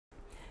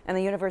And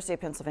the University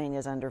of Pennsylvania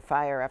is under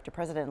fire after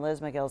President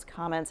Liz Magill's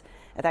comments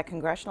at that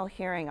congressional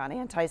hearing on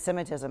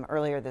anti-Semitism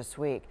earlier this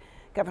week.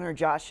 Governor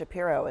Josh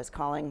Shapiro is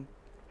calling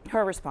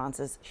her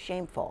responses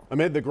shameful.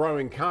 Amid the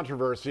growing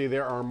controversy,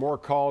 there are more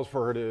calls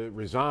for her to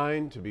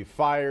resign, to be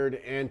fired,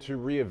 and to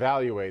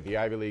reevaluate the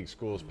Ivy League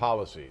school's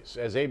policies.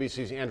 As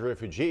ABC's Andrea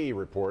Fujii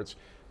reports,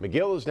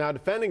 Magill is now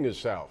defending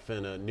herself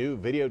in a new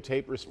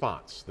videotaped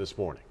response this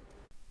morning.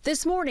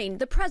 This morning,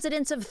 the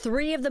presidents of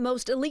 3 of the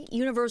most elite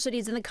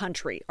universities in the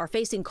country are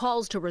facing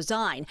calls to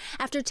resign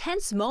after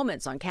tense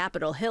moments on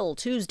Capitol Hill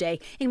Tuesday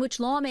in which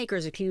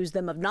lawmakers accused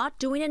them of not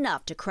doing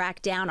enough to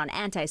crack down on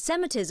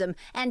anti-Semitism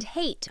and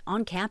hate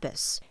on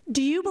campus.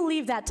 Do you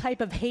believe that type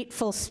of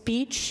hateful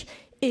speech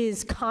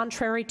is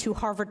contrary to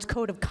Harvard's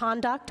code of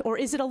conduct, or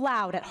is it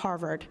allowed at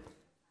Harvard?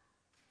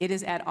 It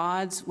is at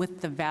odds with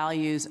the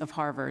values of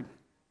Harvard.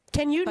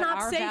 Can you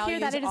not say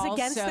here that it is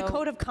against the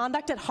code of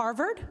conduct at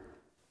Harvard?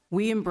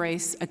 We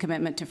embrace a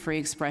commitment to free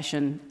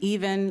expression,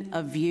 even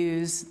of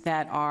views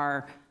that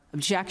are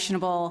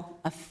objectionable,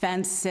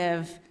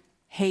 offensive,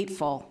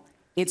 hateful.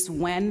 It's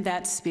when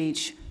that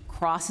speech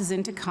crosses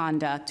into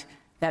conduct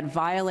that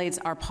violates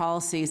our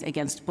policies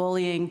against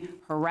bullying,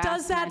 harassment,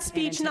 Does that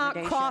speech not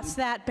cross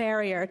that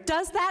barrier?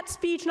 Does that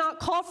speech not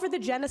call for the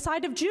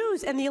genocide of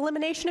Jews and the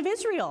elimination of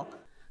Israel?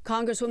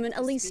 Congresswoman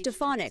Elise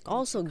Stefanik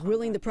also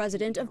grilling the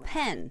president of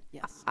Penn.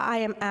 Yes. I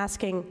am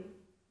asking,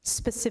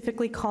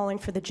 specifically calling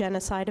for the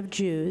genocide of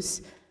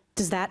Jews,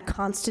 does that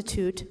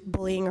constitute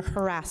bullying or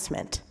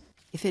harassment?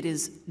 If it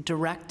is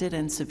directed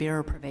and severe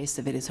or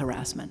pervasive, it is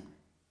harassment.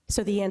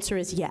 So the answer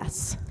is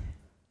yes.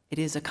 It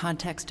is a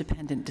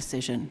context-dependent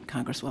decision,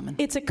 Congresswoman.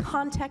 It's a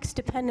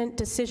context-dependent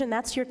decision.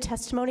 That's your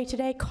testimony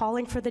today.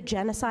 Calling for the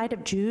genocide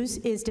of Jews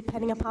is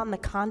depending upon the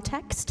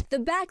context. The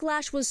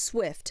backlash was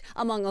swift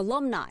among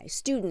alumni,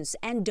 students,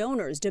 and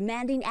donors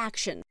demanding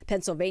action.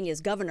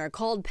 Pennsylvania's governor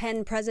called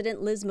Penn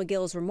President Liz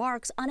Magill's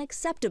remarks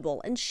unacceptable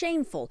and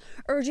shameful,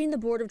 urging the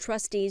Board of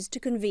Trustees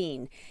to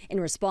convene. In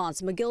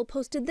response, Magill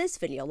posted this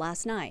video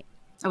last night.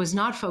 I was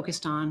not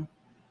focused on,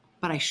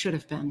 but I should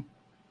have been.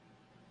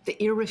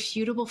 The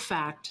irrefutable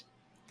fact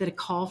that a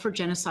call for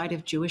genocide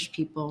of Jewish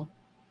people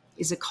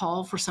is a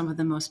call for some of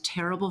the most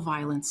terrible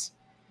violence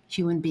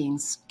human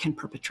beings can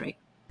perpetrate.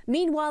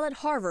 Meanwhile, at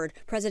Harvard,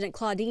 President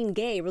Claudine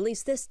Gay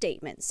released this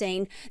statement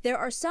saying there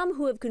are some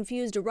who have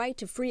confused a right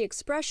to free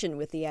expression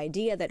with the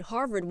idea that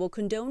Harvard will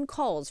condone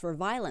calls for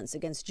violence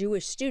against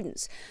Jewish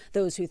students.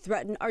 Those who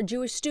threaten our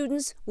Jewish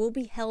students will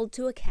be held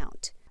to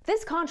account.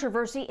 This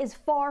controversy is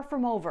far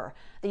from over.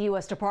 The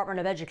U.S. Department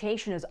of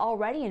Education is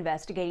already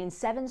investigating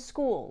 7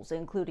 schools,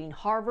 including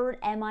Harvard,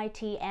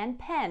 MIT, and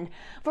Penn,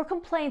 for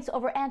complaints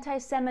over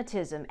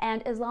anti-Semitism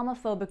and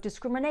Islamophobic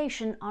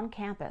discrimination on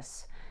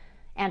campus.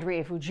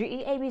 Andrea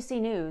Fujii, ABC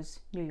News,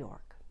 New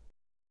York.